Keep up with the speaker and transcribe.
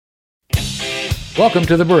Welcome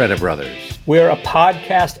to the Barretta Brothers. We're a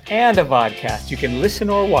podcast and a vodcast. You can listen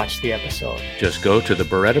or watch the episode. Just go to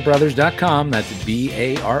thebarrettabrothers.com. That's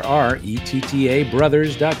BARRETTA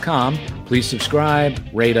brothers.com. Please subscribe,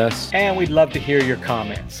 rate us. And we'd love to hear your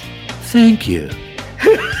comments. Thank you.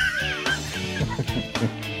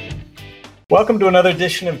 Welcome to another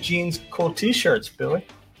edition of Gene's Cool T-Shirts, Billy.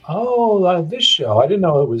 Oh, this show. I didn't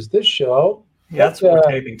know it was this show. Yeah, that's what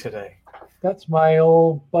we're taping today. That's my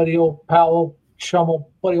old buddy, old pal, old chum, old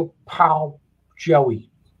buddy, old pal, Joey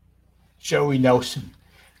Nelson.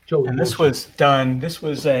 And this was done,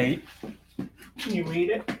 can you read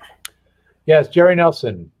it? Yes, Jerry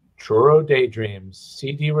Nelson, Truro Daydreams,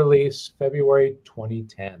 CD release, February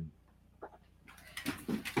 2010.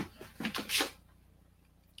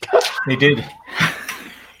 He did.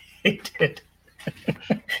 He did.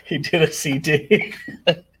 He did a CD.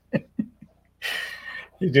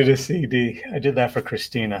 He did a CD. I did that for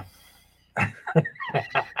Christina.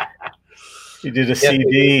 He did a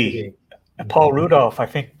CD. Paul Rudolph, I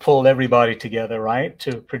think, pulled everybody together, right,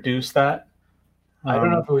 to produce that. I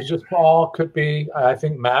don't know if it was just Paul. Could be. I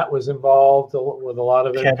think Matt was involved with a lot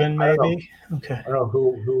of it. Kevin, maybe. Okay. I don't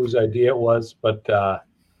know whose idea it was, but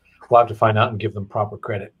we'll have to find out and give them proper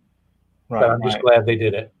credit. Right. But I'm just glad they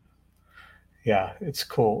did it. Yeah, it's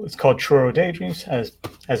cool. It's called Truro Daydreams, as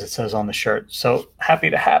it says on the shirt. So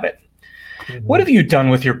happy to have it. Mm-hmm. What have you done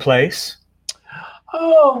with your place?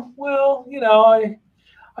 Oh, well,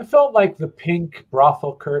 I felt like the pink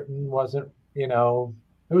brothel curtain wasn't, it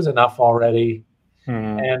was enough already.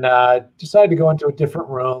 And decided to go into a different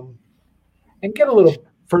room and get a little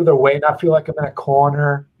further away, not feel like I'm in a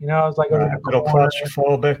corner. I was like a little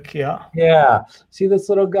claustrophobic, yeah. Yeah. See this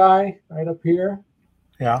little guy right up here?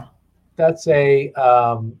 Yeah. That's a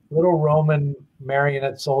little Roman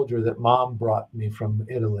marionette soldier that Mom brought me from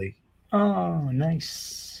Italy. Oh,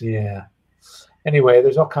 nice. Yeah. Anyway,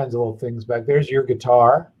 there's all kinds of little things back. There's your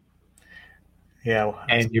guitar. Yeah.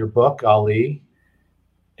 And your book, Ali.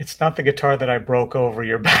 It's not the guitar that I broke over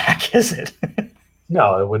your back, is it?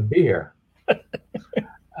 No, it wouldn't be here.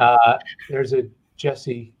 There's a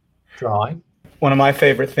Jesse drawing. One of my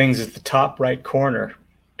favorite things is the top right corner.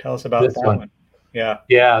 Tell us about that one. Yeah.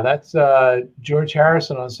 Yeah, that's George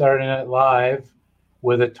Harrison on Saturday Night Live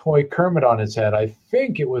with a toy Kermit on his head. I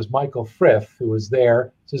think it was Michael Frith who was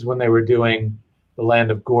there. This is when they were doing The Land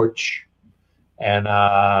of Gorch. And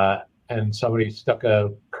somebody stuck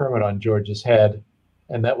a Kermit on George's head.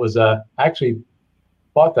 And that was I actually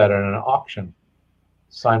bought that at an auction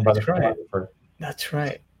signed by the photographer. That's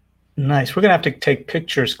right. Nice. We're going to have to take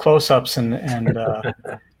pictures, close-ups, and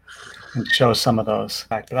show some of those.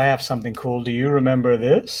 But I have something cool. Do you remember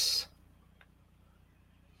this?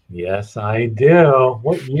 Yes, I do.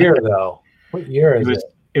 What year, though? What year is it?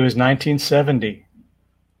 It was 1970.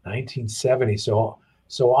 1970. So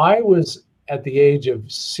I was at the age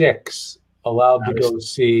of 6 allowed to go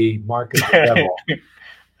see Mark and the Devil.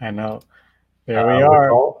 I know. There we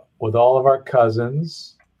are. With all of our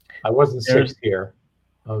cousins. I wasn't 6 here.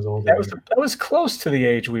 I was older. That was close to the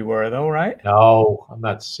age we were, though, right? No, I'm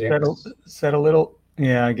not 6. Is that a little?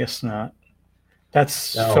 Yeah, I guess not.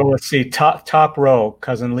 So let's see. Top row,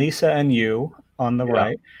 cousin Lisa and you on the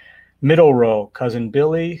right. Middle row, cousin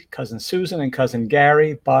Billy, cousin Susan, and cousin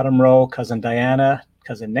Gary. Bottom row, cousin Diana,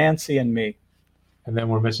 cousin Nancy, and me. And then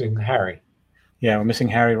we're missing Harry. Yeah, we're missing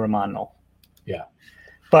Harry Romano. Yeah.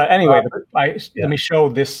 But anyway, let me show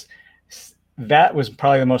this. That was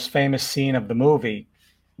probably the most famous scene of the movie.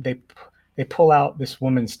 They pull out this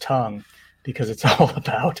woman's tongue because it's all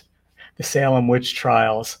about the Salem witch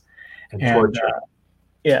trials and torture.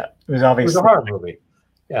 It was obviously a horror movie.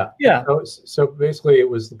 Yeah. Yeah. So basically, it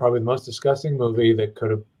was probably the most disgusting movie that could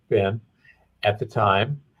have been at the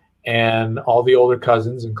time. And all the older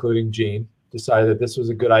cousins, including Gene, decided that this was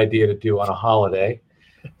a good idea to do on a holiday.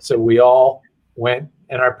 So we all went.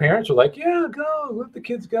 And our parents were like, "Yeah, go, let the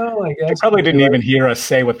kids go." I guess they probably didn't even hear us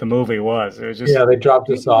say what the movie was. It was just they dropped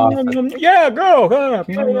us off. Yeah, go. That'd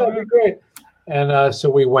be great. And so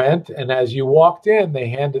we went, and as you walked in, they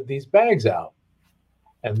handed these bags out,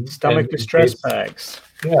 and stomach distress bags.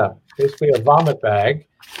 Yeah, basically a vomit bag.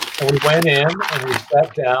 And we went in and we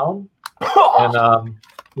sat down, and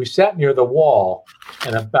we sat near the wall.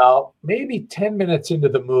 And about maybe 10 minutes into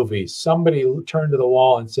the movie, somebody turned to the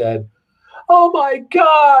wall and said, "Oh my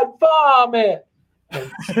God, vomit!"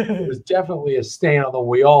 And it was definitely a stain on the.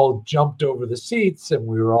 We all jumped over the seats, and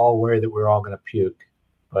we were all worried that we were all going to puke,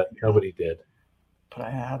 but nobody did. But I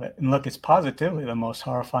have it, and look, it's positively the most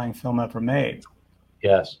horrifying film ever made.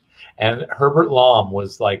 Yes, and Herbert Lom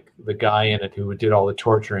was like the guy in it who did all the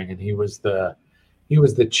torturing, and he was the He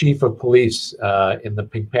was the chief of police in the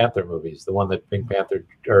Pink Panther movies, the one that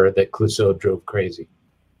that Clouseau drove crazy.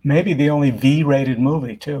 Maybe the only V-rated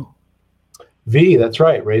movie too. V, that's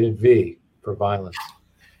right, rated V for violence.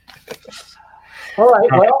 All right,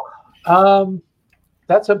 well,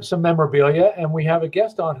 that's some memorabilia, and we have a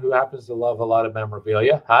guest on who happens to love a lot of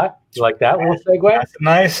memorabilia. Hi, you like that little segue? That's a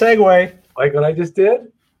nice segue. Like what I just did?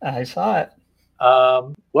 I saw it.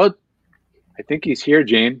 Well, I think he's here,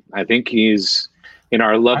 Jane. I think he's in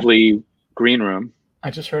our lovely green room.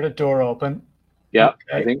 I just heard a door open. Yeah, Okay.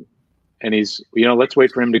 I think, and he's. Let's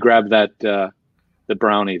wait for him to grab that the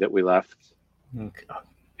brownie that we left, Okay.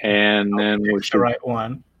 and then we'll It's the right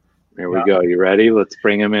one. Here we go. You ready? Let's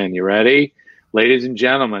bring him in. You ready? Ladies and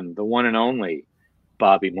gentlemen, the one and only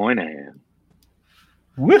Bobby Moynihan.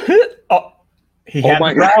 Woohoo! Oh, he had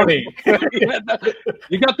the brownie.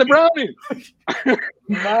 You got the brownie.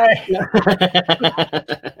 Nice.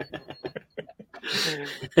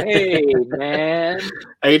 Hey, man.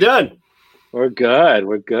 How you doing? We're good.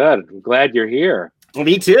 We're good. I'm glad you're here.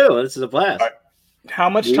 Me too. This is a blast. How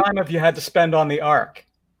much time have you had to spend on the Ark?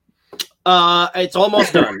 It's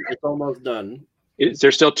almost done. It's almost done. Is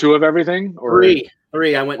there still 2 of everything? Or Three.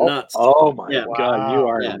 I went nuts. Oh my God! Wow. You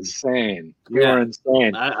are insane. You are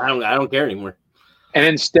insane. I don't care anymore. And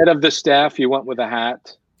instead of the staff, you went with a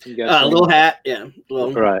hat. A little hat. Yeah.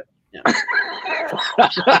 Right. Yeah.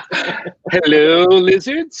 Hello,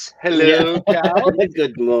 lizards. Hello, cow.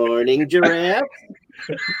 Good morning, giraffe.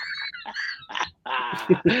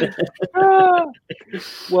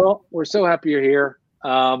 Well, we're so happy you're here.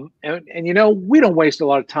 And we don't waste a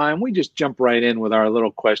lot of time. We just jump right in with our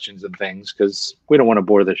little questions and things because we don't want to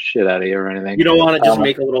bore the shit out of you or anything. You don't want to just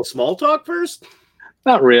make a little small talk first?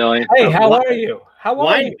 Not really. Hey, how are you? How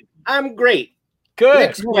are you? I'm great. Good.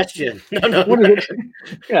 Next question. No.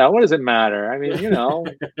 What does it matter? I mean,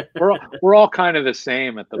 we're all kind of the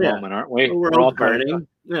same at the moment, aren't we? We're all burning.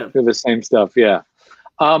 Do the same stuff, yeah.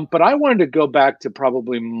 But I wanted to go back to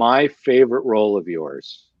probably my favorite role of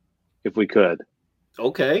yours, if we could.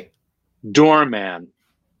 Okay. Doorman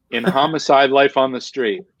in Homicide: Life on the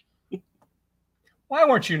Street. Why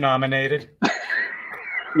weren't you nominated?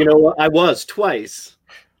 You know what? I was twice.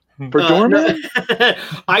 For Doorman? No.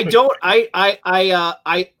 I don't.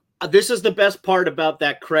 I. This is the best part about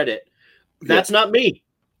that credit. That's not me.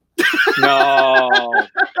 No.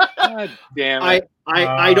 God damn it.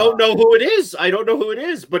 I don't know who it is. I don't know who it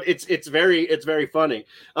is, but it's very funny.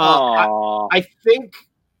 I think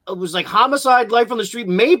it was like Homicide: Life on the Street.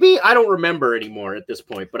 Maybe I don't remember anymore at this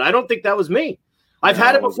point, but I don't think that was me. I've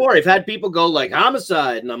had it before. I've had people go like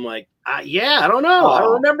Homicide, and I'm like, yeah, I don't know. I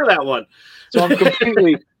don't remember that one. So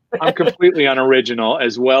I'm completely unoriginal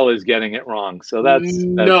as well as getting it wrong. So that's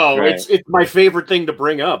great. It's my favorite thing to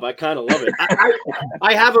bring up. I kind of love it.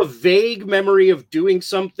 I have a vague memory of doing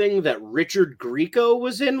something that Richard Grieco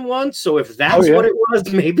was in once. So if that's what it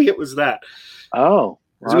was, maybe it was that. Oh.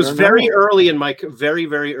 It was very early in my very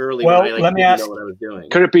early. Well, when I let me ask. know what I was doing.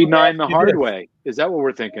 Could it be Nine the Hard Way? Is that what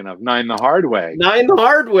we're thinking of? Nine the Hard Way. Nine the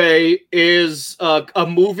Hard Way is a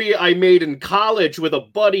movie I made in college with a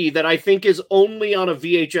buddy that I think is only on a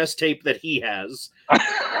VHS tape that he has.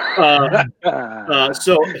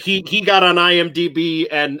 So he got on IMDb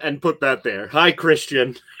and put that there. Hi,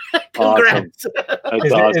 Christian. Congrats. Awesome.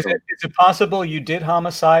 Is it possible you did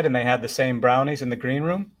Homicide and they had the same brownies in the green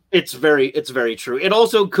room? It's very true. It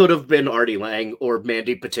also could have been Artie Lang or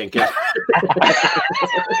Mandy Patinkin.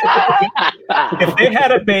 If they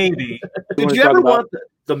had a baby. Did you ever want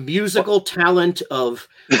the musical talent of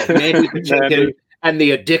Mandy Patinkin and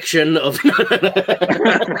the addiction of And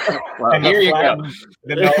here you go.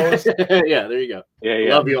 The nose. Yeah, there you go.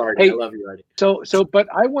 Yeah. Love you, Artie. Hey, I love you, Artie. So, but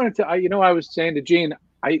I wanted to, I was saying to Gene,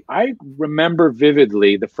 I remember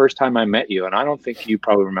vividly the first time I met you, and I don't think you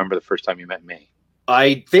probably remember the first time you met me.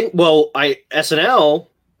 I think, SNL,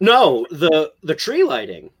 no, the tree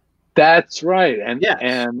lighting. That's right. And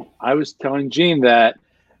I was telling Gene that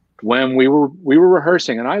when we were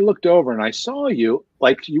rehearsing and I looked over and I saw you,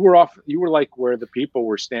 like you were like where the people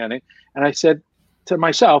were standing. And I said to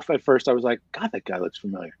myself at first, I was like, God, that guy looks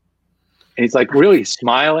familiar. And he's like really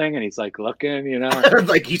smiling and he's like looking,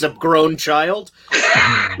 like he's a grown child.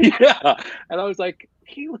 Yeah. And I was like,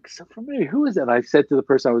 he looks so familiar. Who is that? I said to the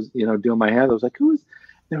person I was, doing my hand, I was like, who is?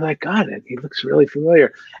 They're like, God, he looks really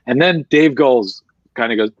familiar. And then Dave Goles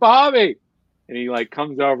kind of goes, Bobby, and he like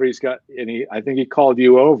comes over. I think he called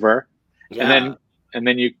you over, and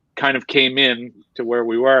then you kind of came in to where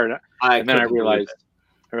we were, and then I realized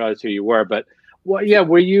who you were. But were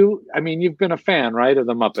you? I mean, you've been a fan, right, of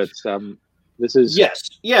the Muppets? This is yes,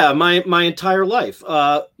 yeah, my entire life.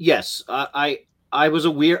 Yes, I was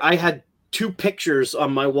I had two pictures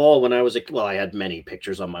on my wall when I was I had many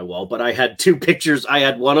pictures on my wall, but I had two pictures. I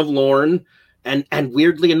had one of Lorne and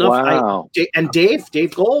weirdly enough, wow.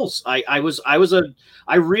 Dave Goles. I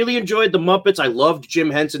really enjoyed the Muppets. I loved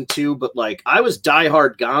Jim Henson too, but like I was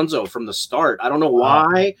diehard Gonzo from the start. I don't know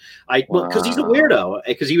why. Because he's a weirdo.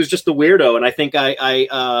 Because he was just a weirdo, and I think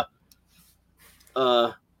I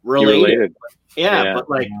related. Yeah, but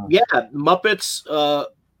like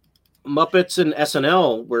Muppets and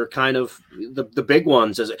SNL were kind of the big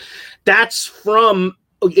ones. That's from.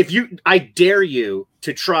 I dare you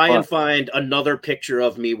to try and find another picture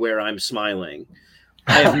of me where I'm smiling.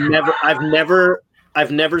 I've never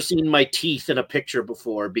seen my teeth in a picture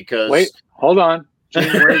before because. Wait, hold on.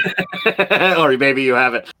 Or maybe you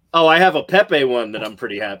haven't. Oh, I have a Pepe one that I'm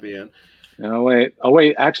pretty happy in. Oh wait.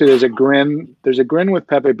 Actually, there's a grin. There's a grin with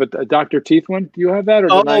Pepe, but the Dr. Teeth one. Do you have that?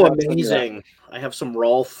 Or amazing! I have some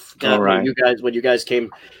Rolf. Right. When you guys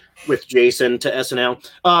came with Jason to SNL.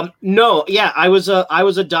 No, yeah, I was a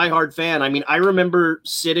diehard fan. I mean, I remember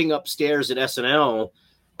sitting upstairs at SNL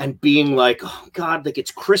and being like, oh God, like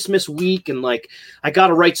it's Christmas week and like I got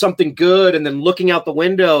to write something good, and then looking out the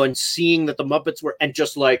window and seeing that the Muppets were and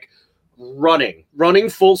just like running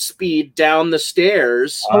full speed down the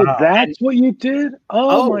stairs. Oh, that's what you did?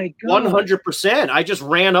 Oh my God. 100%. I just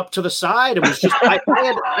ran up to the side and was just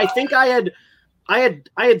I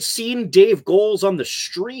had seen Dave Goles on the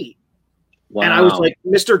street. Wow. And I was like,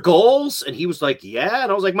 Mr. Goles? And he was like, yeah.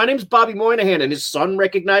 And I was like, my name's Bobby Moynihan. And his son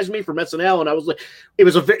recognized me from SNL. And I was like,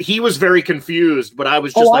 he was very confused, but I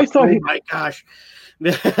was just my gosh.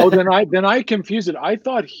 Then I confused it. I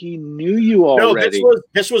thought he knew you already. No,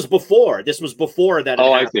 this was before. This was before that.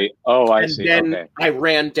 I see. I see. And then I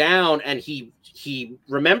ran down, and he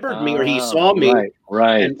remembered me, or he saw me,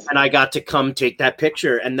 right. And I got to come take that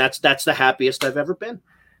picture, and that's the happiest I've ever been.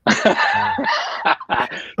 But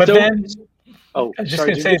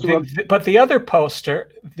the other poster,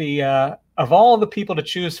 of all the people to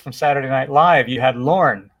choose from Saturday Night Live, you had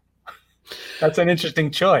Lorne. That's an interesting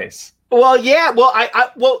choice. Well, yeah. Well,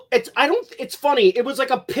 it's funny. It was like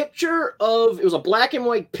a black and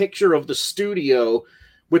white picture of the studio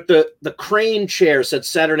with the crane chair said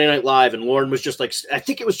Saturday Night Live, and Lorne was just like, I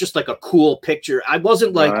think it was just like a cool picture. I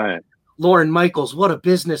wasn't like Lorne Michaels, what a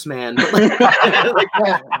businessman. But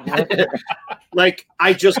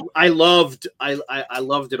I loved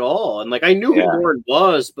it all, and like I knew who Lorne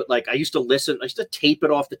was, but like I used to tape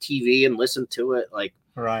it off the TV and listen to it, like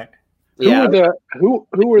right. Who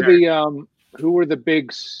were the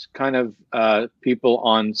big kind of people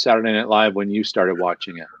on Saturday Night Live when you started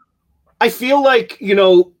watching it? I feel like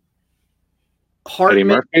Hartman. Eddie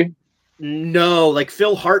Murphy? No, like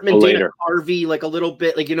Phil Hartman, Dana Carvey, like a little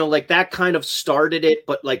bit, like like that kind of started it,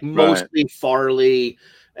 but like mostly Farley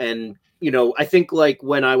and. I think like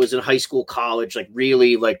when I was in high school, college, like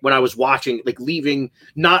really like when I was watching, like leaving,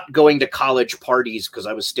 not going to college parties because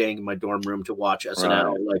I was staying in my dorm room to watch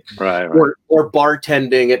SNL, or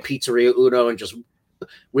bartending at Pizzeria Uno and just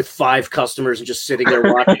with 5 customers and just sitting there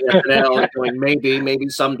watching SNL and going, maybe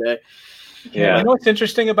someday. Yeah. You know what's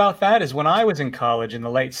interesting about that is when I was in college in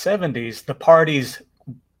the late 70s, the parties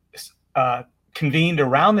convened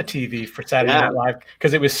around the TV for Saturday Night Live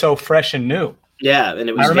because it was so fresh and new. Yeah, and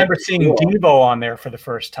it was. I remember seeing Devo on there for the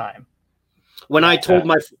first time. When I told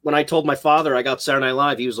my father I got Saturday Night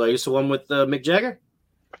Live, he was like, "It's the one with Mick Jagger."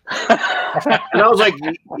 And I was like,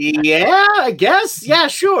 "Yeah, I guess. Yeah,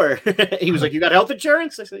 sure." He was like, "You got health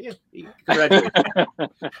insurance?" I said, "Yeah." Congratulations.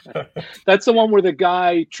 That's the one where the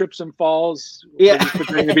guy trips and falls. Yeah,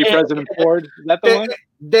 pretending to be President Ford. Is that the one?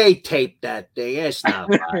 They taped that thing. It's not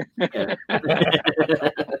right.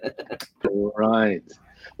 Right.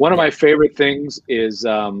 One of my favorite things is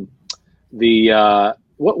what's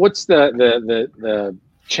the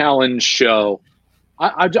challenge show?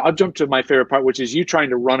 I'll jump to my favorite part, which is you trying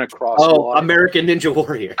to run across. Oh, water. American Ninja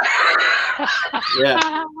Warrior.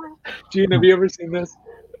 Yeah. Gene, have you ever seen this?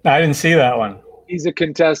 I didn't see that one. He's a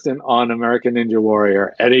contestant on American Ninja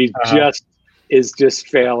Warrior, and he is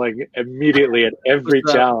failing immediately at every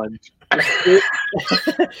challenge.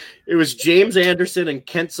 It was James Anderson and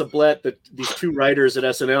Kent Sublette, these 2 writers at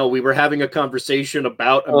SNL. We were having a conversation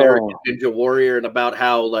about American Ninja Warrior and about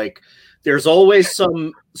how like there's always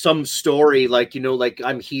some story like like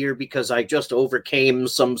I'm here because I just overcame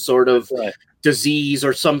some sort of disease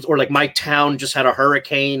or like my town just had a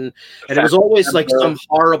hurricane, and it was always like some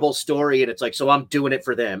horrible story, and it's like, so I'm doing it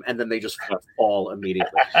for them, and then they just fall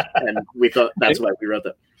immediately. And we thought that's why we wrote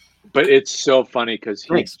that. But it's so funny because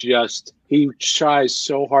he tries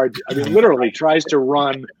so hard. I mean, literally tries to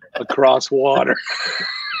run across water.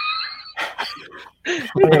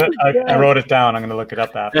 I wrote it down. I'm going to look it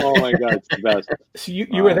up after. Oh my God, it's the best. So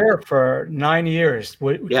you were there for 9 years.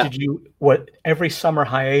 Did you, every summer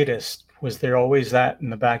hiatus, was there always that in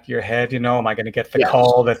the back of your head? Am I going to get the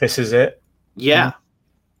call that this is it? Yeah.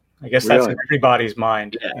 I guess that's in everybody's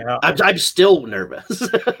mind. Yeah. I'm still nervous.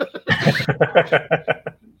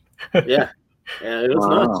 Yeah, it was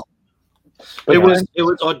nuts. But it was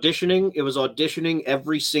auditioning. It was auditioning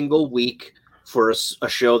every single week for a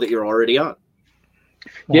show that you're already on.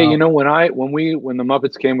 Yeah, when the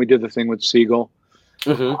Muppets came, we did the thing with Siegel.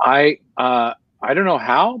 Mm-hmm. I don't know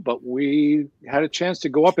how, but we had a chance to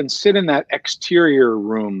go up and sit in that exterior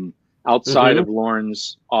room outside of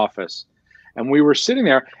Lorne's office, and we were sitting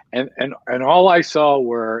there, and all I saw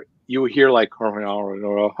were you would hear like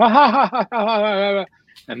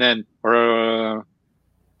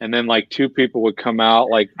and then like two people would come out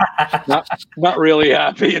like not really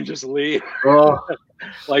happy and just leave.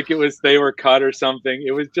 Like they were cut or something.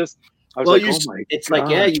 It was just I was like, oh my God.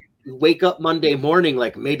 Like, you wake up Monday morning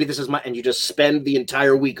like maybe this is and you just spend the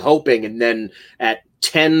entire week hoping, and then at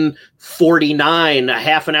 10:49, a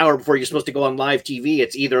half an hour before you're supposed to go on live TV,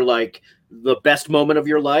 it's either like the best moment of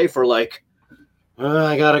your life or like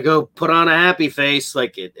I gotta go put on a happy face.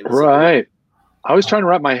 Like it was right. I was trying to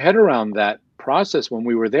wrap my head around that process when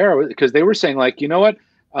we were there, because they were saying like, you know what,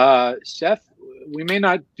 Seth, we may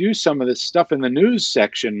not do some of this stuff in the news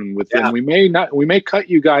section with them. We may cut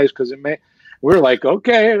you guys because we're like,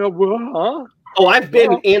 okay, huh? Oh, I've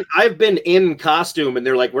been in costume, and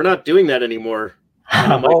they're like, we're not doing that anymore.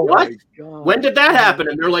 And I'm like, what? When did that happen?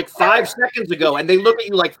 And they're like 5 seconds ago, and they look at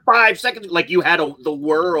you like 5 seconds, like you had the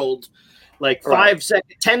world. Like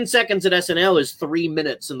 10 seconds at SNL is 3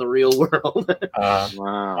 minutes in the real world.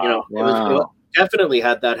 Wow. It definitely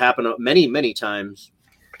had that happen many, many times.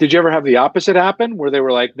 Did you ever have the opposite happen where they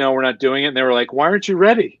were like, no, we're not doing it? And they were like, why aren't you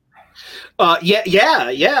ready? Yeah,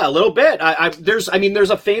 a little bit. There's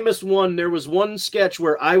a famous one. There was one sketch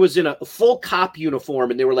where I was in a full cop uniform,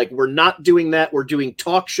 and they were like, we're not doing that. We're doing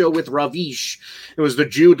Talk Show with Ravish. It was the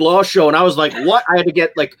Jude Law show. And I was like, what? I had to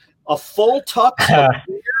get like a full tux, a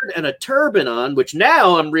beard, and a turban on, which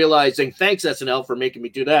now I'm realizing, thanks SNL for making me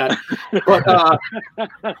do that.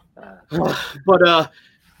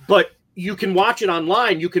 But you can watch it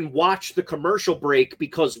online. You can watch the commercial break,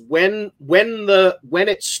 because when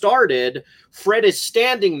it started, Fred is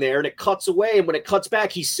standing there, and it cuts away, and when it cuts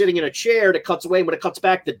back, he's sitting in a chair, and it cuts away, and when it cuts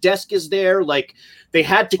back, the desk is there. Like they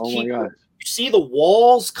had to keep. You see the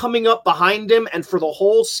walls coming up behind him, and for the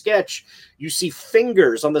whole sketch, you see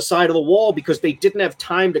fingers on the side of the wall because they didn't have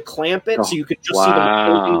time to clamp it, so you could just see them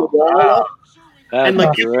holding the wall up. That's and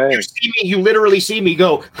like you see me, you literally see me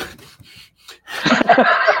go.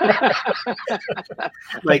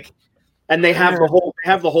 Like, and they have the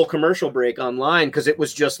whole commercial break online, because it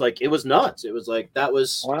was just like, it was nuts. It was like that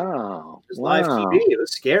was live TV. It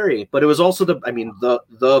was scary, but it was also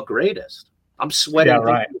the greatest. I'm sweating. Yeah,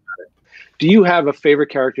 right. Do you have a favorite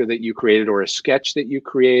character that you created, or a sketch that you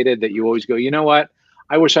created that you always go, you know what,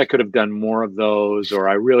 I wish I could have done more of those, or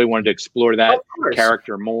I really wanted to explore that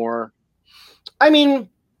character more?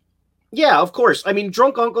 Yeah, of course.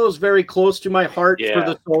 Drunk Uncle is very close to my heart for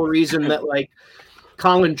the sole reason that like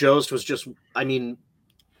Colin Jost was just,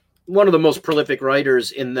 one of the most prolific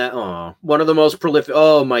writers in that. One of the most prolific.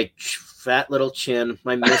 Oh, my fat little chin.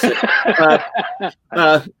 I miss it.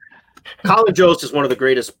 Colin Jost is one of the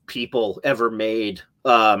greatest people ever made.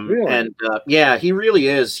 Really? And he really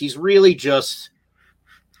is. He's really just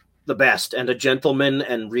the best, and a gentleman,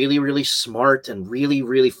 and really, really smart, and really,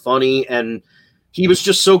 really funny. And he was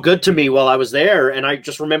just so good to me while I was there. And I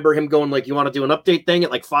just remember him going like, you want to do an update thing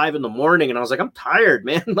at like 5 a.m? And I was like, I'm tired,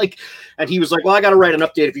 man. Like, and he was like, well, I got to write an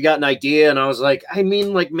update if you got an idea. And I was like,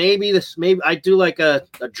 maybe I do like a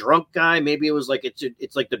drunk guy. Maybe it was like,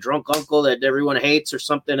 it's like the drunk uncle that everyone hates or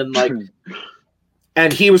something. And like,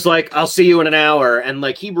 and he was like, I'll see you in an hour. And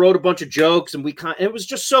like, he wrote a bunch of jokes, and it was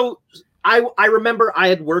just so, I remember I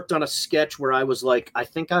had worked on a sketch where I was like, I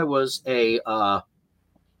think I was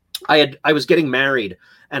I was getting married,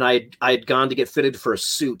 and I had gone to get fitted for a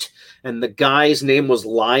suit, and the guy's name was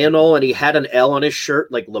Lionel, and he had an L on his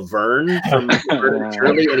shirt, like Laverne from Laverne and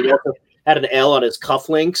Shirley, and he also had an L on his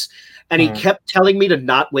cufflinks, and he kept telling me to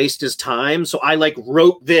not waste his time. So I like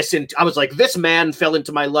wrote this, and I was like, this man fell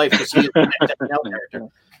into my life because he is the next SNL character.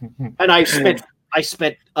 And I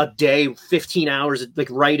spent a day, 15 hours like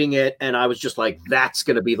writing it, and I was just like, that's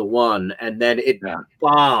going to be the one. And then it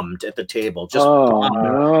bombed at the table. Just bombed.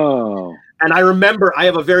 No. And I remember, I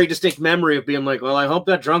have a very distinct memory of being like, well, I hope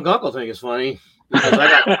that drunk uncle thing is funny. Because I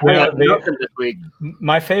got nothing this week.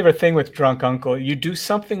 My favorite thing with Drunk Uncle, you do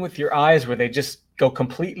something with your eyes where they just go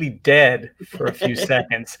completely dead for a few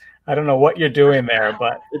seconds. I don't know what you're doing there,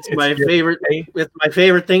 but it's my favorite. It's my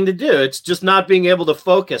favorite thing to do. It's just not being able to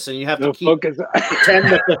focus, and you have to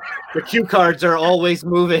pretend that the cue cards are always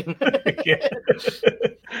moving.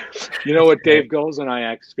 You know what Dave Goles and I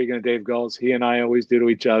act. Speaking of Dave Goles, he and I always do to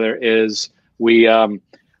each other is we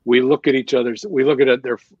look at each other's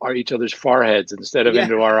each other's foreheads instead of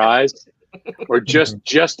into our eyes, or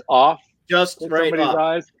just off, just right somebody's off.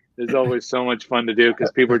 eyes. There's always so much fun to do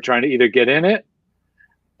because people are trying to either get in it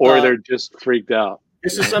or they're just freaked out.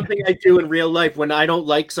 This is something I do in real life. When I don't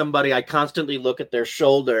like somebody, I constantly look at their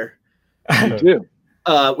shoulder. You do.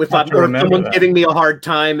 If someone's giving me a hard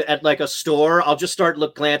time at like a store, I'll just start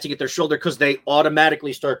glancing at their shoulder because they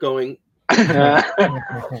automatically start going. And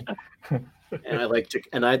I like to,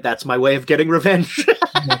 that's my way of getting revenge.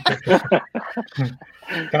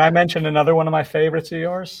 Can I mention another one of my favorites of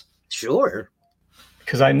yours? Sure.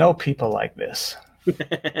 Because I know people like this.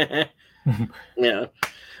 Yeah.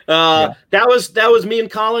 That was me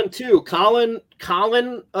and Colin too. Colin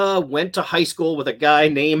went to high school with a guy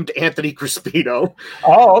named Anthony Crispino.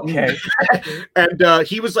 Oh, okay. And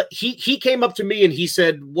he was like, he came up to me and he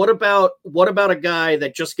said, what about a guy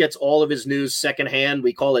that just gets all of his news secondhand?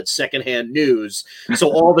 We call it secondhand news.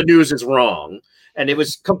 So all the news is wrong. And it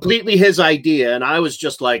was completely his idea. And I was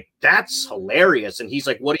just like, that's hilarious. And he's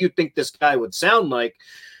like, what do you think this guy would sound like?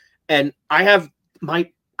 And I have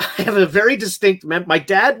a very distinct my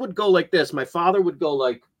dad would go like this. My father would go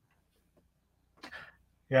like,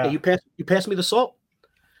 yeah, hey, you pass me the salt.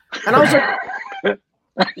 And I was like,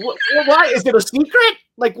 why? Is it a secret?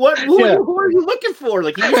 Like what? Who are you looking for?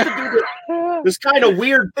 Like he used to do this kind of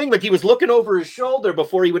weird thing. Like he was looking over his shoulder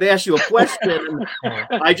before he would ask you a question.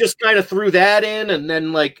 And I just kind of threw that in. And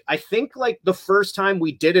then like, I think like the first time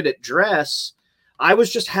we did it at Dress, I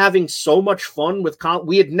was just having so much fun with Colin.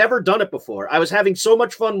 We had never done it before. I was having so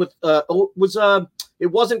much fun with,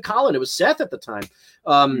 it wasn't Colin. It was Seth at the time.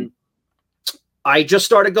 I just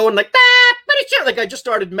started going like that, like I just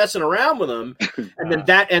started messing around with him. And then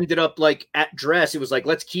that ended up like at Dress. It was like,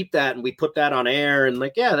 let's keep that. And we put that on air. And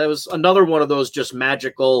like, yeah, that was another one of those just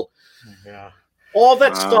magical, all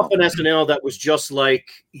that stuff in SNL that was just like,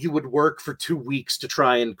 you would work for 2 weeks to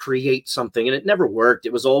try and create something. And it never worked.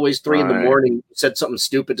 It was always 3 a.m. You said something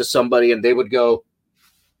stupid to somebody and they would go,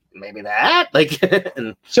 maybe that like,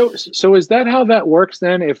 and so is that how that works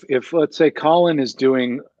then? If let's say Colin is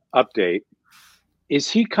doing Update, is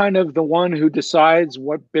he kind of the one who decides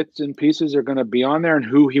what bits and pieces are going to be on there and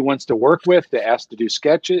who he wants to work with to ask to do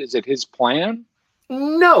sketches? Is it his plan?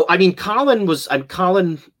 No, I mean, I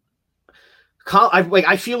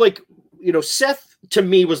feel like, Seth to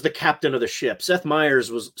me was the captain of the ship. Seth Meyers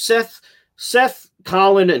was Seth,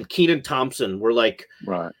 Colin, and Kenan Thompson were like,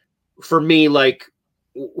 right, for me, like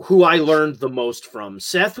who I learned the most from.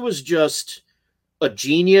 Seth was just a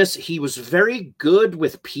genius. He was very good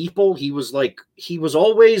with people. He was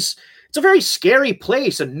always, it's a very scary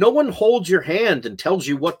place and no one holds your hand and tells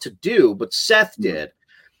you what to do, but Seth did.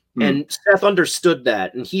 And Seth understood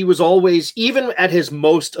that. And he was always, even at his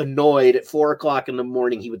most annoyed at 4 o'clock in the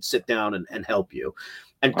morning, he would sit down and help you.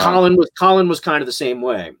 And Colin was kind of the same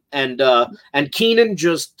way. And Kenan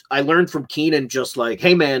I learned from Kenan just like,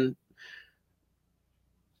 hey man,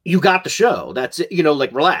 you got the show. That's it.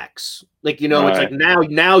 Like relax. Like, it's like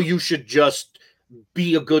now you should just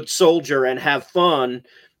be a good soldier and have fun.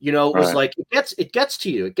 It was like, it gets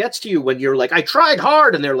to you. It gets to you when you're like, I tried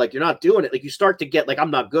hard. And they're like, you're not doing it. Like you start to get like,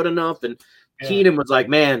 I'm not good enough. And Kenan was like,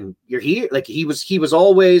 man, you're here. Like he was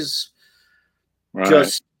always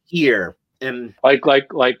just here. And like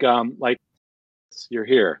you're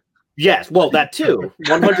here. Yes. Well, that too.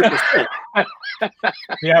 100%.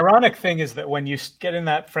 The ironic thing is that when you get in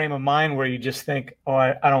that frame of mind where you just think, oh,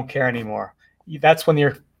 I don't care anymore. That's when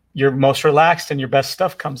you're most relaxed and your best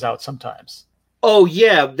stuff comes out sometimes. Oh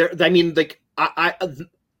yeah, I mean, like I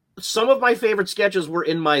some of my favorite sketches were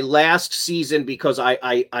in my last season because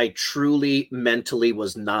I truly mentally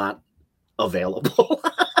was not available.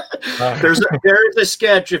 There is a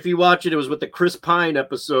sketch, if you watch it, it was with the Chris Pine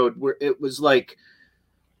episode where it was like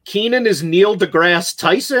Kenan is Neil deGrasse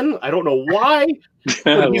Tyson. I don't know why.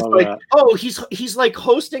 But he's like, he's like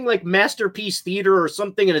hosting like Masterpiece Theater or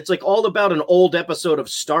something, and it's like all about an old episode of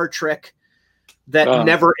Star Trek that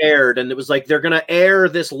never aired. And it was like, they're going to air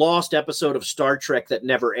this lost episode of Star Trek that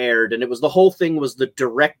never aired. And it was, the whole thing was the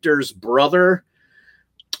director's brother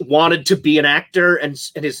wanted to be an actor. And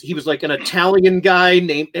he was like an Italian guy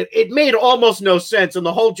named, it made almost no sense. And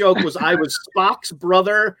the whole joke was I was Spock's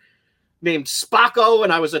brother named Spocko,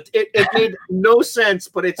 and it made no sense,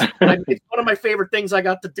 but it's one of my favorite things I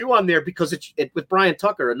got to do on there because it's with Brian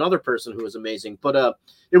Tucker, another person who was amazing. But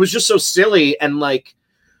it was just so silly, and like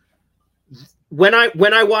when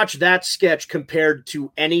I watch that sketch compared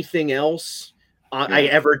to anything else I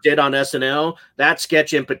ever did on SNL, that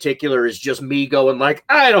sketch in particular is just me going like,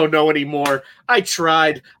 I don't know anymore. I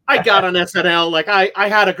tried. I got on SNL. Like I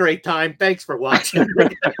had a great time. Thanks for watching.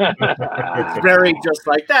 It's very just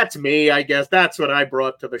like, that's me. I guess that's what I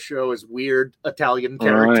brought to the show is weird Italian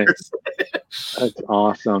characters. Right. That's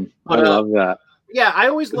awesome. I love that. Yeah, I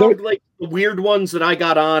always loved like the weird ones that I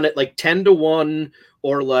got on at like 10-1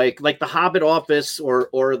 or like the Hobbit Office or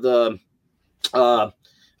the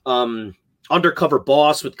Undercover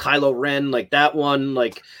Boss with Kylo Ren, like that one,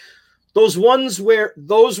 like those ones where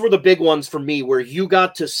those were the big ones for me, where you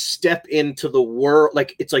got to step into the world.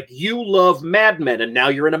 Like it's like you love Mad Men, and now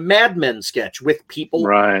you're in a Mad Men sketch with people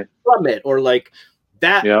from it, or like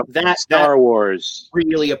that. That Star Wars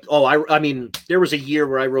really. Oh, I mean, there was a year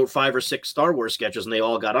where I wrote 5 or 6 Star Wars sketches, and they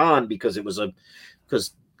all got on because it was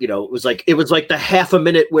you know, it was like the half a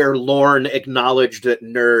minute where Lorne acknowledged that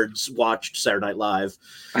nerds watched Saturday Night Live.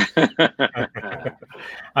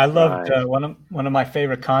 I loved one of my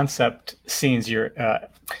favorite concept scenes.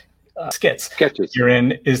 Sketches you're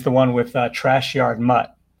in is the one with Trash Yard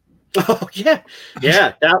Mutt. Oh yeah,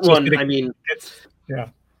 that one. I mean,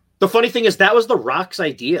 the funny thing is that was The Rock's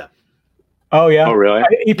idea. Oh yeah. Oh really?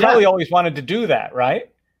 He probably always wanted to do that, right?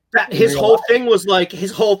 His whole thing was like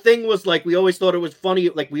we always thought it was funny.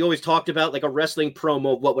 Like we always talked about like a wrestling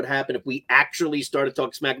promo of what would happen if we actually started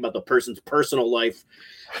talking smack about the person's personal life,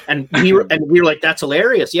 and we were like, that's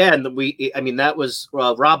hilarious. Yeah, and that was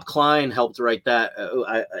Rob Klein helped write that.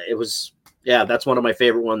 That's one of my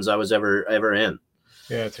favorite ones I was ever in.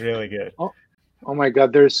 Yeah, it's really good. Oh my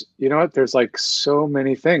God, there's like so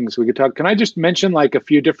many things we could talk. Can I just mention like a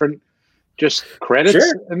few different just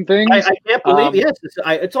credits and things? I can't believe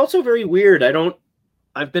it's also very weird.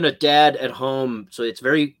 I've been a dad at home, so it's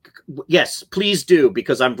very yes, please do,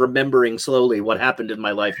 because I'm remembering slowly what happened in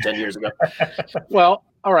my life 10 years ago. Well,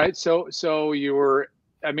 all right. So you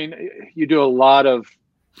do a lot of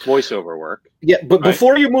voiceover work. Yeah, but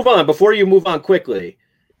before you move on quickly.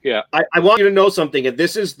 Yeah. I want you to know something, and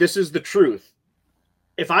this is the truth.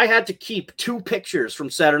 If I had to keep 2 pictures from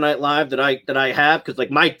Saturday Night Live that I have, because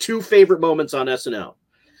like my 2 favorite moments on SNL,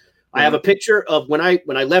 I have a picture of when I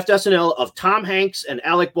left SNL of Tom Hanks and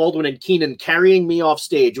Alec Baldwin and Keenan carrying me off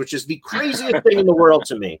stage, which is the craziest thing in the world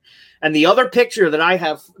to me. And the other picture that I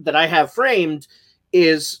have framed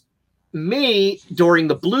is me during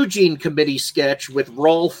the Blue Jean Committee sketch with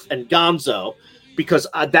Rolf and Gonzo, because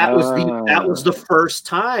that was the first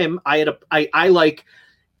time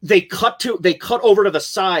they cut over to the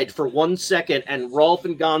side for 1 second, and Rolf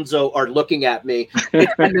and Gonzo are looking at me, and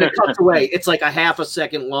then it cuts away. It's like a half a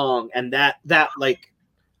second long, and I'm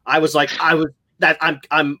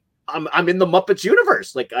in the Muppets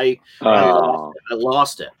universe. Like I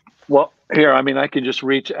lost it. Well, here, I can just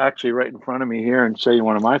reach actually right in front of me here and show you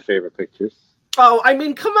one of my favorite pictures. Oh, I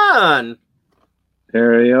mean, come on.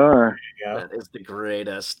 There you are. That is the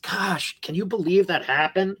greatest. Gosh, can you believe that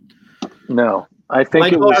happened? No. I think my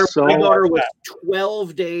daughter was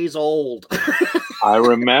 12 days old. I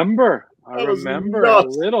remember a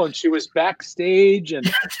little, and she was backstage,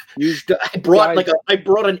 and I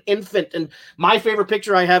brought an infant, and my favorite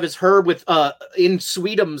picture I have is her with in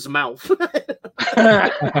Sweetum's mouth.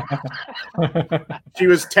 She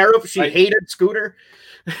was terrible. She hated Scooter.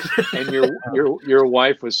 And your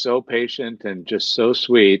wife was so patient and just so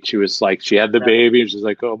sweet. She was like, she had the baby, and she's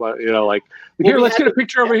like, oh, but here, let's get a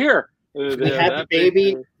picture over here. We had the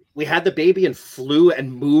baby. We had the baby and flew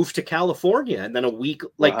and moved to California, and then a week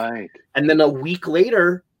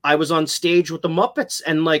later, I was on stage with the Muppets,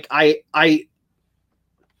 and like I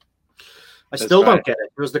still don't get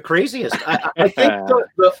it. It was the craziest. I think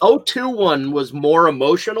the 02 one was more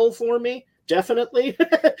emotional for me, definitely.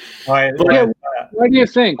 Why do you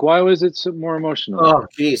think? Why was it so more emotional? Oh,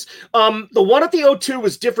 geez. The one at the 02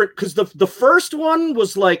 was different because the first one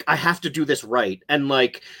was like, I have to do this right, and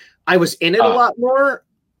like I was in it a lot more.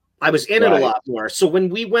 So when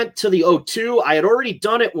we went to the 02, I had already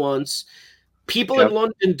done it once. People in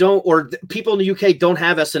London people in the UK don't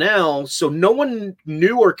have SNL, so no one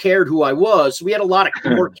knew or cared who I was. So we had a lot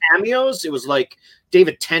of more cameos. It was like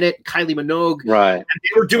David Tennant, Kylie Minogue, right? And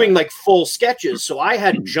they were doing like full sketches. So I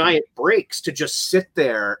had giant breaks to just sit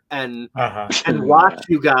there and watch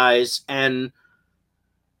you guys. And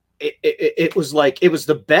it was like, it was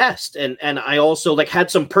the best. And I also like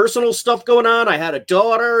had some personal stuff going on. I had a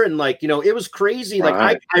daughter, and like, it was crazy.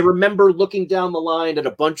 Like I remember looking down the line at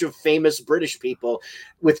a bunch of famous British people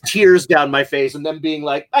with tears down my face, and them being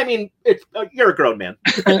like, I mean, you're a grown man.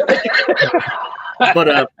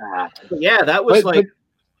 But yeah, that was but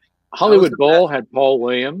Hollywood Bowl had Paul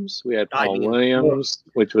Williams. We had Paul Williams,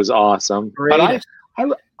 which was awesome. Great. But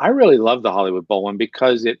I really loved the Hollywood Bowl one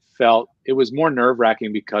because it was more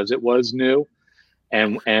nerve-wracking because it was new,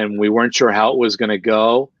 and we weren't sure how it was going to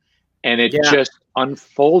go, and it just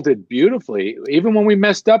unfolded beautifully. Even when we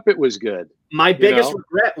messed up, it was good. My biggest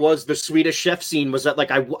regret was the Swedish Chef scene. Was that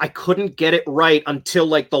like I couldn't get it right until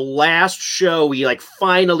like the last show. We like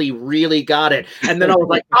finally really got it, and then I was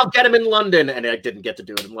like, I'll get him in London, and I didn't get to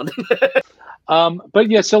do it in London. But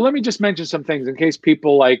yeah, so let me just mention some things in case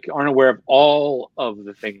people like aren't aware of all of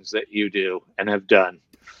the things that you do and have done.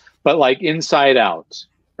 But like Inside Out,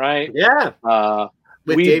 right? Yeah.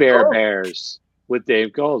 We Bare Bears with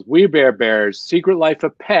Dave Goelz. We Bare Bears, Secret Life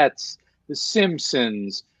of Pets, The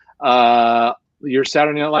Simpsons, your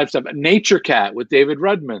Saturday Night Live stuff, Nature Cat with David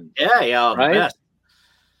Rudman. Yeah, right.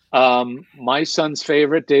 My son's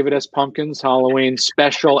favorite, David S. Pumpkins, Halloween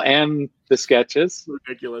special, and the sketches.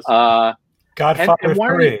 Ridiculous. Godfather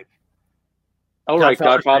 3. Oh, right,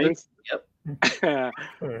 Godfather. Yep.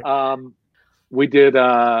 We did.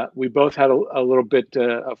 We both had a little bit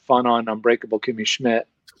of fun on Unbreakable Kimmy Schmidt.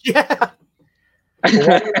 Yeah.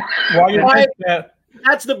 While you're that.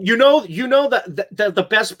 That's that the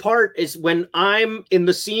best part is when I'm in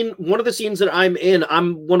the scene. One of the scenes that I'm in,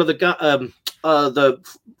 I'm one of the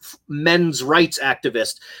men's rights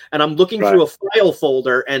activists, and I'm looking through a file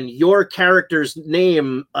folder, and your character's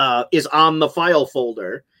name is on the file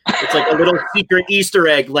folder. It's like a little secret Easter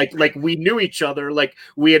egg, like we knew each other, like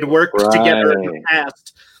we had worked together in the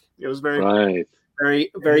past. It was very, very,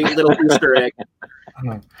 very little Easter egg.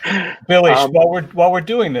 Billy, while we're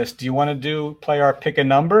doing this, do you want to play our pick a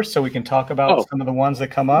number so we can talk about some of the ones that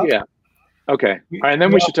come up? Yeah. Okay. All right, and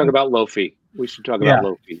then we should talk about Lofi. We should talk about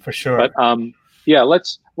Lofi for sure. But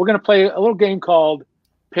we're going to play a little game called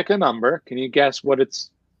Pick a Number. Can you guess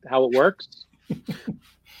how it works?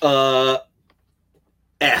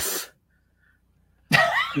 F.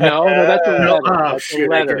 No, that's a letter. Oh,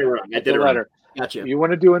 shoot, I did it wrong. I did it wrong. Gotcha. You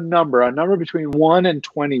want to do a number between 1 and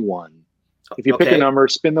 21. If you pick a number,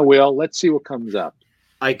 spin the wheel. Let's see what comes up.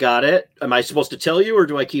 I got it. Am I supposed to tell you, or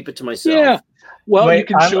do I keep it to myself? Yeah. Well, you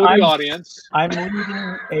can show the audience. I'm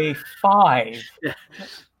reading a 5.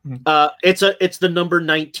 It's the number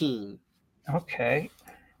 19. Okay.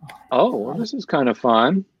 Oh, well, this is kind of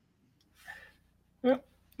fun. Yep.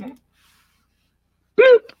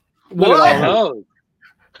 Boop. What?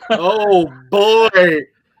 Oh boy.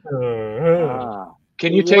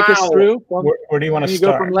 Can you take us through? Where do you want to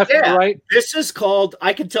start? Go from left to right? This is called,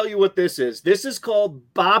 I can tell you what this is. This is called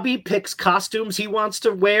Bobby picks costumes he wants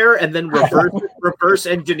to wear and then reverse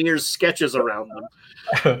engineers sketches around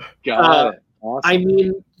them. Got it. Awesome. I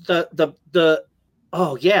mean, I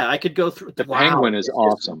could go through. The penguin is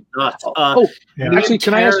awesome. Actually,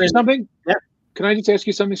 can I ask you something? Yeah. Can I just ask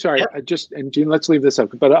you something? Sorry, and Gene, let's leave this up.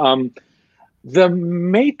 But the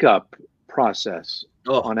makeup process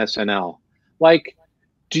on SNL, like,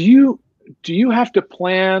 do you have to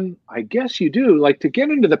plan? I guess you do. Like, to get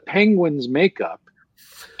into the penguin's makeup,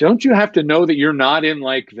 don't you have to know that you're not in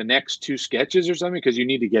like the next 2 sketches or something because you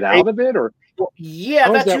need to get out of it? Or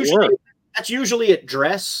that's usually at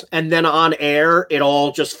dress, and then on air it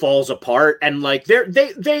all just falls apart. And like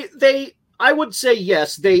they I would say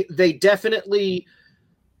yes, they definitely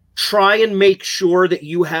try and make sure that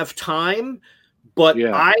you have time, but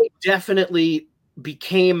I definitely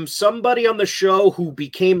became somebody on the show who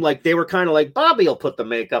became like, they were kind of like, Bobby will put the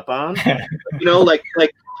makeup on. like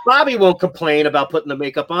Bobby won't complain about putting the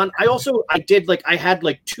makeup on. I had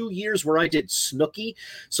like 2 years where I did Snooki,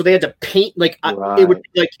 so they had to paint it would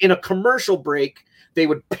like in a commercial break, they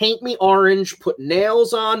would paint me orange, put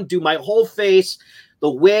nails on, do my whole face, the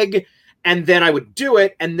wig, and then I would do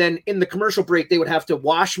it. And then in the commercial break, they would have to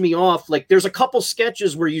wash me off. Like, there's a couple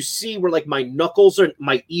sketches where you see where like my knuckles or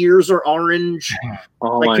my ears are orange.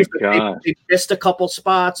 Oh like, my God. They missed a couple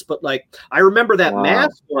spots, but like, I remember that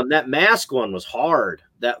mask one. That mask one was hard.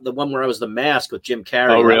 The one where I was the mask with Jim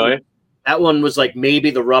Carrey. Oh, really? That one was like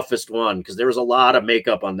maybe the roughest one because there was a lot of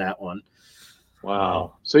makeup on that one.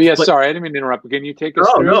 Wow. So sorry, I didn't mean to interrupt. Can you take us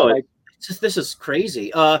through? No, this is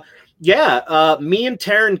crazy. Me and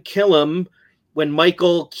Taron Killam, when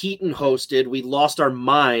Michael Keaton hosted, we lost our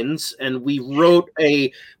minds, and we wrote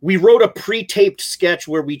a pre-taped sketch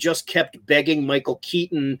where we just kept begging Michael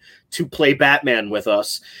Keaton to play Batman with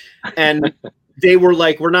us. And they were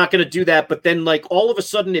like, we're not going to do that. But then like all of a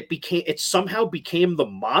sudden it somehow became the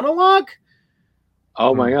monologue.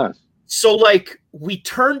 Oh my gosh. So like we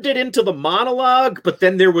turned it into the monologue, but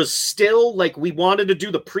then there was still like we wanted to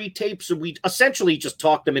do the pre-tape, so we essentially just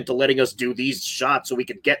talked them into letting us do these shots so we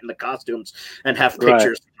could get in the costumes and have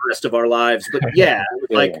pictures for the rest of our lives. But yeah, it was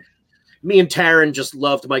like me and Taryn just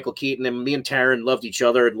loved Michael Keaton, and me and Taryn loved each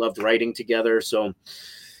other and loved writing together. So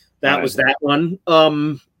that was that one.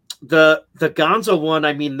 The Gonzo one,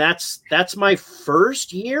 I mean, that's my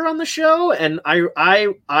first year on the show, and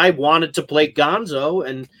I wanted to play Gonzo,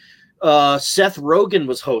 and Seth Rogen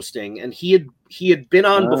was hosting, and he had been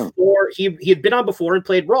on before. He had been on before and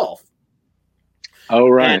played Rolf. Oh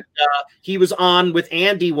right. And, he was on with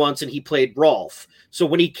Andy once, and he played Rolf. So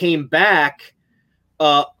when he came back,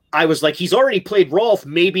 I was like, he's already played Rolf.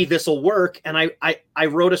 Maybe this will work. And I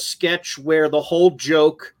wrote a sketch where the whole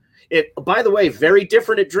joke. By the way, very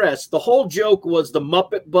different address. The whole joke was the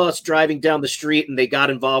Muppet bus driving down the street, and they got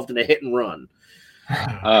involved in a hit and run.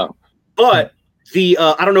 Oh, but.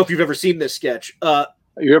 I don't know if you've ever seen this sketch.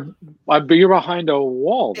 You're behind a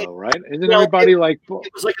wall though, right? Isn't everybody like?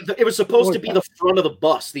 It was supposed to be the front of the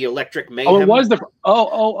bus, the Electric Mayhem. Oh, it was the.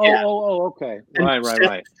 Okay. And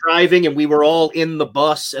Right. Driving, and we were all in the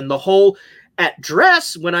bus, and the whole at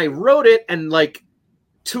dress when I wrote it, and like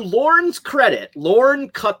to Lauren's credit, Lauren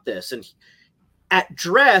cut this, and at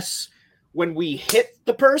dress when we hit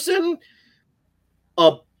the person,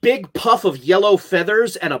 a big puff of yellow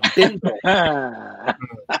feathers and a bimbo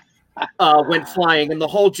went flying, and the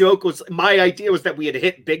whole joke was my idea was that we had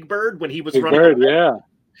hit Big Bird when he was Big running. Bird, yeah.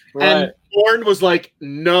 Right. And Lauren was like,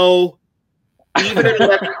 "No, even at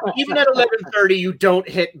 11:30, you don't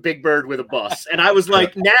hit Big Bird with a bus." And I was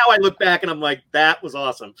like, now I look back and I'm like, that was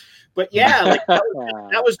awesome. But yeah, like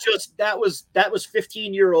that was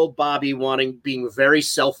 15-year-old Bobby being very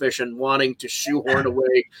selfish and wanting to shoehorn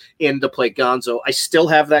away in to play Gonzo. I still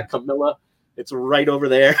have that Camilla. It's right over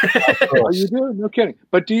there. Oh, you do? No kidding.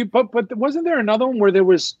 But but wasn't there another one where there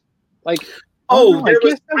was like I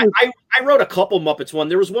wrote a couple Muppets one.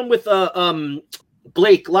 There was one with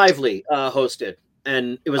Blake Lively hosted,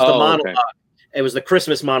 and it was the monologue. Okay. It was the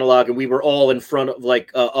Christmas monologue, and we were all in front of like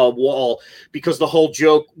a wall because the whole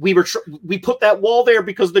joke we put that wall there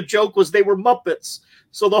because the joke was they were Muppets.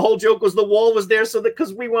 So the whole joke was the wall was there so that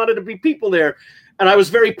because we wanted to be people there. And I was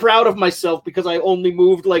very proud of myself because I only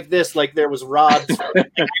moved like this, like there was rods. I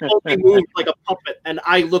only moved like a puppet, and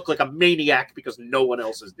I look like a maniac because no one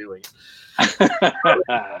else is doing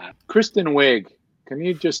it. Kristen Wiig. Can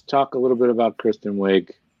you just talk a little bit about Kristen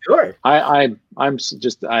Wiig? Sure. I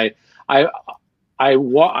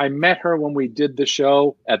met her when we did the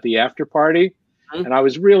show at the after party, and I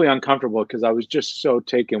was really uncomfortable because I was just so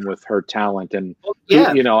taken with her talent, and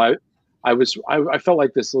I felt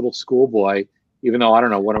like this little schoolboy, even though I don't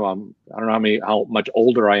know how much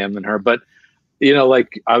older I am than her, but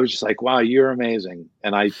like I was just like, wow, you're amazing,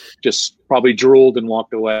 and I just probably drooled and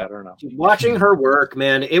walked away. I don't know. Watching her work,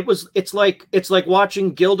 man, it's like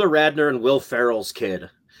watching Gilda Radner and Will Ferrell's kid.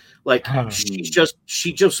 Like she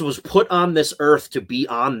just was put on this earth to be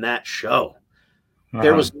on that show.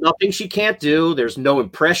 There was nothing she can't do. There's no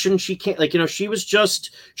impression she can't, like, she's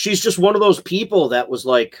just one of those people that was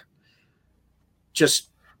like, just,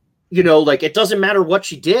 like it doesn't matter what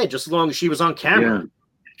she did, just as long as she was on camera. Yeah.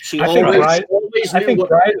 She always knew what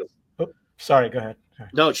to do. Sorry, go ahead.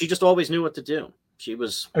 No, she just always knew what to do. I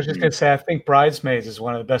was just going to say, I think Bridesmaids is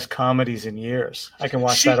one of the best comedies in years. I can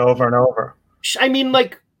watch that over and over. I mean,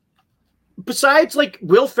 like, besides like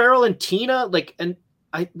Will Ferrell and Tina, like, and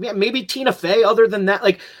maybe Tina Fey, other than that,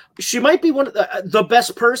 like, she might be one of the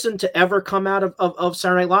best person to ever come out of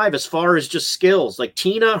Saturday Night Live as far as just skills. Like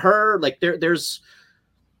Tina, like there's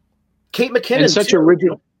Kate McKinnon. And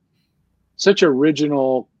such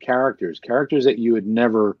original characters that you would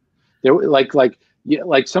never,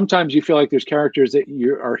 like sometimes you feel like there's characters that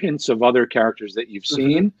are hints of other characters that you've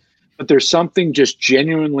seen, but there's something just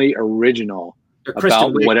genuinely original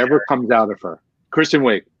about whatever comes out of her. Kristen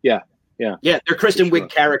Wiig, yeah, they're Kristen Wiig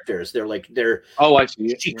characters. They're Oh, I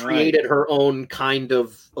see. She created her own kind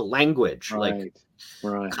of language, like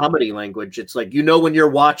comedy language. It's like when you're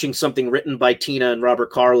watching something written by Tina and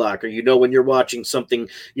Robert Carlock, or when you're watching something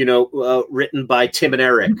written by Tim and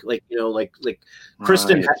Eric, like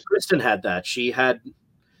Kristen. Kristen had that. She had.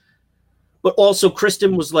 But also,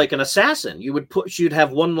 Kristen was like an assassin. She'd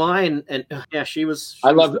have one line, and she was.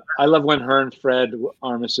 I love when her and Fred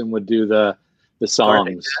Armisen would do the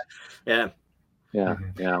songs. Yeah.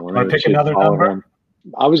 Want to pick another number?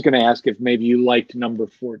 I was going to ask if maybe you liked number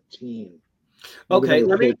 14. Okay,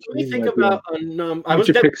 let me think about. I was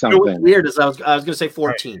going to pick something weird as I was going to say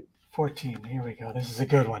 14. 14. Here we go. This is a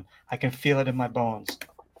good one. I can feel it in my bones.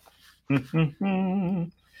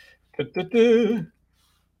 Woohoo! Lofi!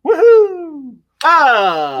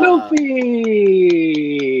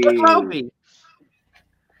 Lofi.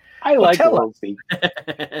 I like Lofi.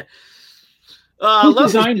 Who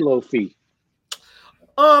designed Lofi?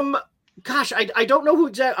 Gosh, I don't know who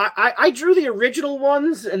exactly. I drew the original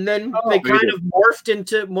ones, and then they kind of morphed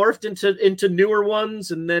into newer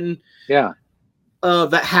ones, and then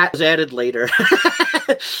that hat was added later.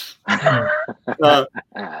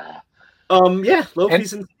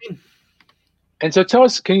 Lofi's insane. And so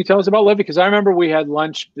can you tell us about Lofi? Because I remember we had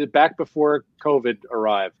lunch back before COVID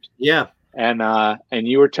arrived. Yeah. And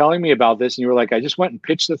you were telling me about this, and you were like, I just went and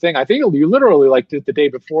pitched the thing. I think you literally did it the day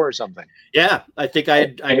before or something. Yeah, I think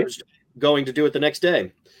I was going to do it the next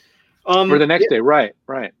day. Or the next day, right.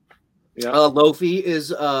 Yeah. Lofi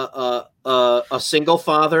is a single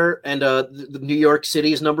father and the New York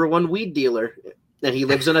City's #1 weed dealer, and he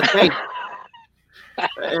lives in a tank.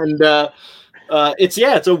 And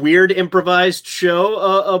it's a weird improvised show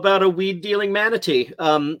about a weed dealing manatee.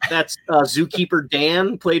 That's zookeeper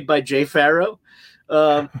Dan, played by Jay Farrow,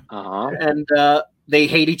 and they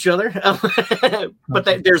hate each other,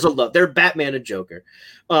 but there's a love. They're Batman and Joker.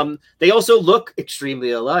 They also look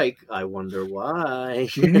extremely alike. I wonder why.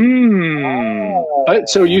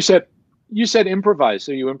 So you said improvise.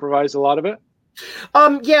 So you improvised a lot of it.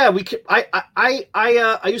 Yeah, we could.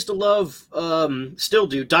 I used to love, still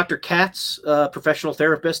do, Dr. Katz, professional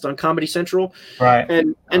therapist on Comedy Central, right?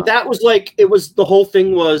 And that was the whole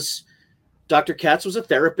thing was Dr. Katz was a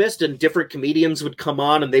therapist, and different comedians would come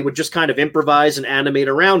on, and they would just kind of improvise and animate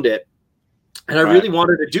around it. And I really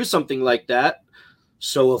wanted to do something like that.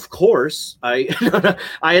 So of course I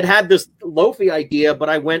had this Lofi idea, but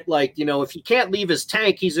I went if he can't leave his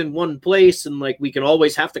tank, he's in one place, and we can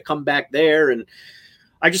always have to come back there. And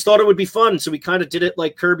I just thought it would be fun. So we kind of did it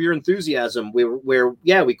like Curb Your Enthusiasm.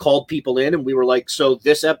 We called people in, and we were like, so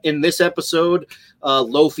in this episode,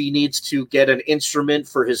 Lofi needs to get an instrument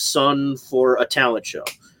for his son for a talent show.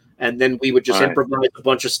 And then we would just improvise a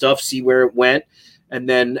bunch of stuff, see where it went. And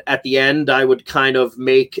then at the end, I would kind of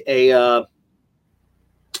make a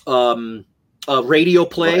radio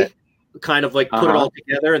play, kind of put it all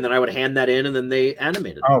together, and then I would hand that in, and then they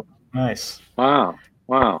animated. Oh, nice! Wow.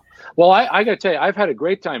 Well, I got to tell you, I've had a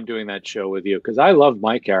great time doing that show with you because I love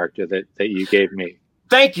my character that you gave me.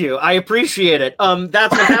 Thank you, I appreciate it.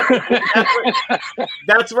 That's what happens.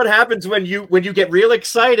 That's what happens when you get real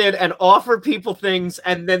excited and offer people things,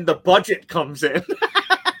 and then the budget comes in.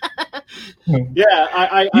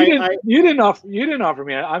 Yeah, you didn't offer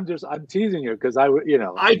me. I'm teasing you because I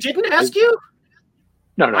didn't ask you.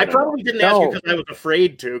 No, I probably didn't ask you because I was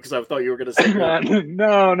afraid to, because I thought you were going to say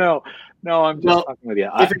no. I'm just talking with you.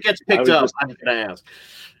 If it gets picked up, I'm going to ask.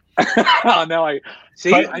 No, I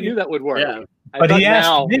knew that would work. Yeah. But he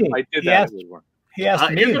asked me. I did that. It would work. He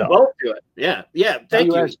asked me. You can both do it. Yeah. Thank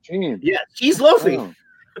you. Asked Gene. Yeah, he's Lofi. Oh.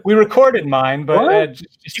 We recorded mine, but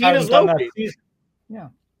just haven't done that season. Yeah.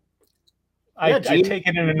 I take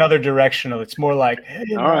it in another direction. It's more like, hey,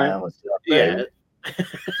 all right, what's up, baby?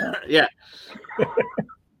 Yeah.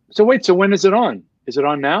 So wait, so when is it on? Is it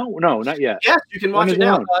on now? No, not yet. Yes, you can watch it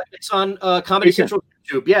now. It's on Comedy Central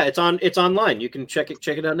YouTube. Yeah, it's online. You can check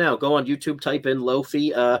it out now. Go on YouTube, type in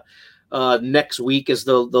Lofi. Next week is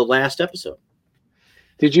the last episode.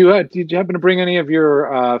 Did you happen to bring any of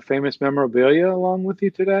your famous memorabilia along with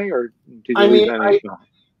you today, or did you leave that?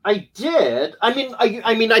 I did. I mean,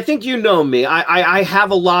 I think you know me. I have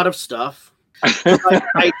a lot of stuff.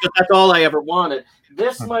 That's all I ever wanted.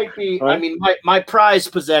 This might be. Right. I mean, my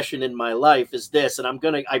prized possession in my life is this, and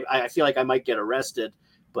I feel like I might get arrested.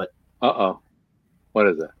 But what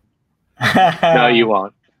is it? No, you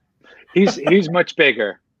won't. He's much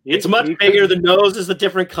bigger. It's much bigger. The nose is a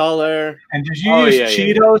different color. And did you use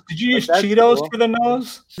Cheetos? Yeah. Did you use Cheetos for the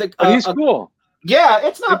nose? He's cool. Yeah,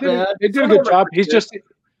 it's not bad. They did a good job.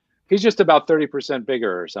 He's just about 30%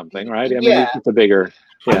 bigger or something, right? I mean, he's just a bigger.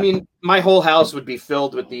 Yeah. I mean, my whole house would be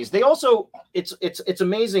filled with these. They also, it's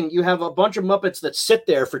amazing. You have a bunch of Muppets that sit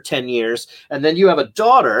there for 10 years, and then you have a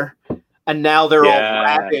daughter, and now they're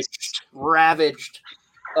all ravaged.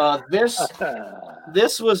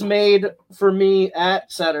 This was made for me at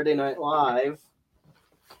Saturday Night Live.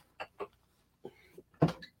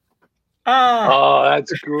 Oh,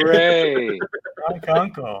 that's great.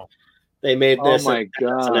 Uncle. They made this. Oh my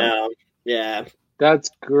god! Now. Yeah,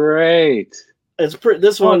 that's great. It's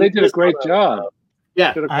this one. They did a great job.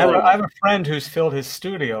 Yeah, I have a friend who's filled his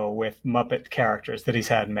studio with Muppet characters that he's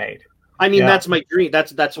had made. I mean, that's my dream.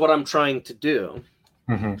 That's what I'm trying to do.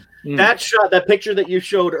 Mm-hmm. That picture that you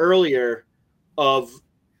showed earlier of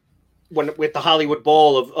with the Hollywood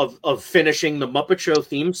Bowl of finishing the Muppet Show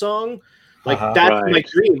theme song. Like that's my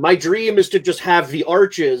dream. My dream is to just have the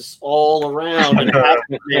arches all around and have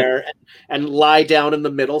them there and lie down in the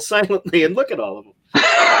middle silently and look at all of them.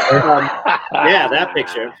 Yeah, that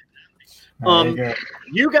picture.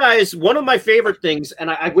 You guys, one of my favorite things, and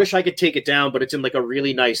I wish I could take it down, but it's in like a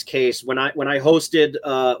really nice case. When I hosted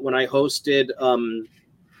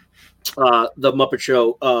the Muppet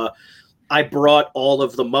Show, I brought all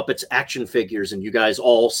of the Muppets action figures, and you guys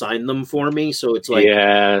all signed them for me. So it's like,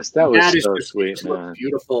 yes, that was so sweet, man.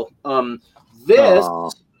 Beautiful. This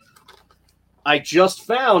I just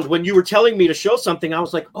found when you were telling me to show something. I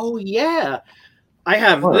was like, oh yeah, I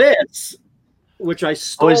have this, which I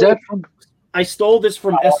stole. Oh, is that from? I stole this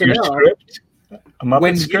from SNL. A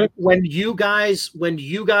Muppet script? When you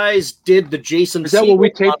guys did the Jason, is that what we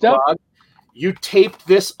taped up? You taped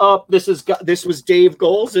this up. This was Dave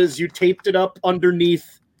Goles'. You taped it up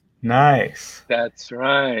underneath. Nice. That's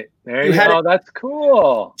right. There you go. That's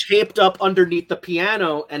cool. Taped up underneath the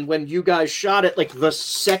piano, and when you guys shot it, like the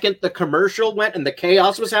second the commercial went and the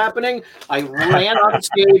chaos was happening, I ran on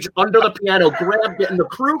stage under the piano, grabbed it, and the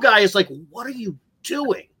crew guy is like, "What are you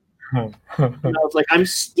doing?" And I was like, I'm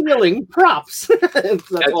stealing props.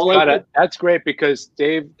 That's great because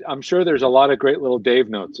Dave, I'm sure there's a lot of great little Dave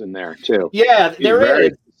notes in there too. Yeah, there is.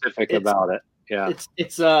 Very specific about it. Yeah,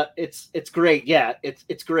 it's great. Yeah,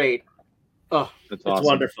 it's great. Oh, that's awesome. It's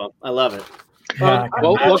wonderful. I love it.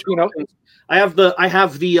 Look, I have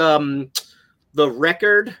the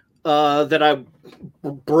record that I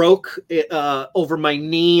broke over my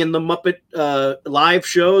knee in the Muppet live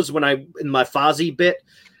shows when in my Fozzie bit.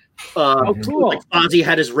 Cool! Like Fozzie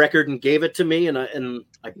had his record and gave it to me, and I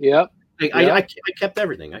kept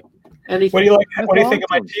everything. What do you like? What do you think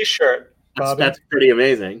of my T-shirt, Bobby? That's pretty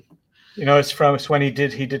amazing. You know, it's when he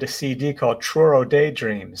did a CD called Truro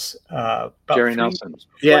Daydreams. Jerry Nelson.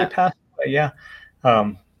 Yeah, he passed away, yeah.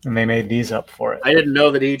 And they made these up for it. I didn't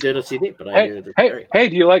know that he did a CD, but I knew. Hey,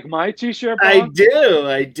 do you like my T-shirt, Bob? I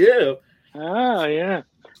do. Oh yeah.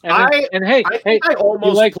 I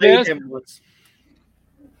almost like played this? him once.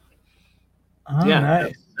 Oh, yeah,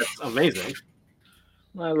 nice. That's amazing.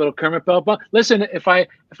 My little Kermit Bell. Listen, if I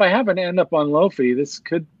happen to end up on Lofi, this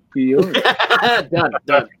could be yours.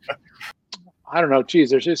 Done. I don't know. Geez,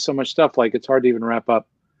 there's just so much stuff. Like it's hard to even wrap up.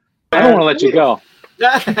 I don't want to let you go.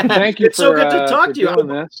 Thank you. It's so good to talk to you.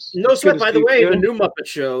 No sweat. By the way, good. The new Muppet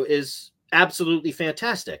Show is absolutely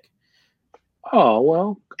fantastic. Oh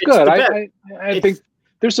well, good. I think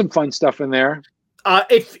there's some fun stuff in there.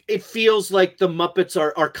 It feels like the Muppets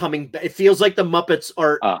are coming. It feels like the Muppets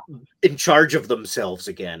are in charge of themselves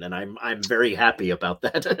again, and I'm very happy about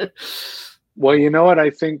that. Well, you know what?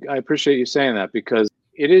 I appreciate you saying that because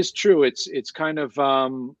it is true. It's kind of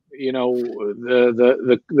the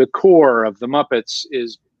core of the Muppets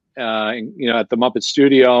is at the Muppet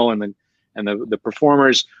Studio, and the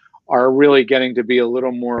performers are really getting to be a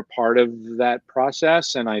little more a part of that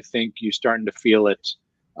process, and I think you're starting to feel it,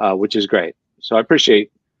 which is great. So I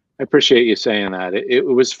appreciate you saying that. It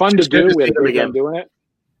was fun to do. We had a great time doing it.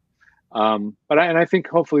 But I think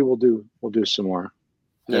hopefully we'll do some more.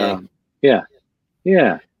 Yeah.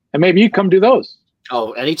 And maybe you come do those.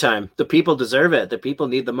 Oh, anytime. The people deserve it. The people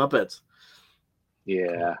need the Muppets.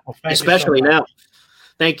 Yeah. Well, especially now.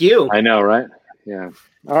 Thank you. I know, right? Yeah.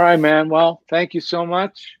 All right, man. Well, thank you so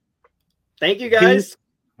much. Thank you, guys.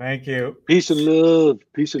 Thank you. Peace and love.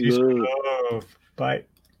 Peace and love. Bye.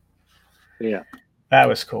 Yeah. That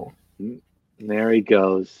was cool. There he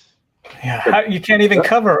goes. Yeah, you can't even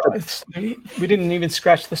cover. We didn't even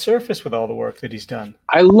scratch the surface with all the work that he's done.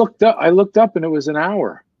 I looked up and it was an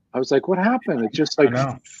hour. I was like, what happened? It just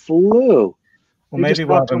flew. Well, maybe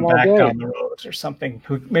we'll have him back down the road or something.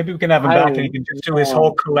 Maybe we can have him back and he can just do his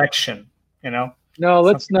whole collection, No,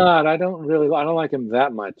 let's not. I don't like him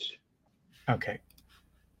that much. Okay.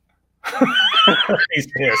 He's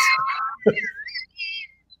pissed.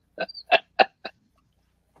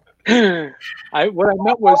 What I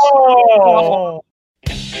meant was.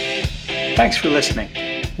 Thanks for listening.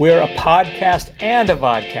 We're a podcast and a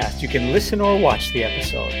vodcast. You can listen or watch the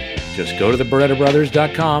episode. Just go to the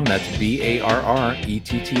BarrettaBrothers.com. That's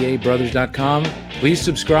BARRETTA Brothers.com. Please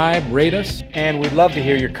subscribe, rate us. And we'd love to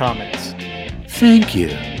hear your comments. Thank you.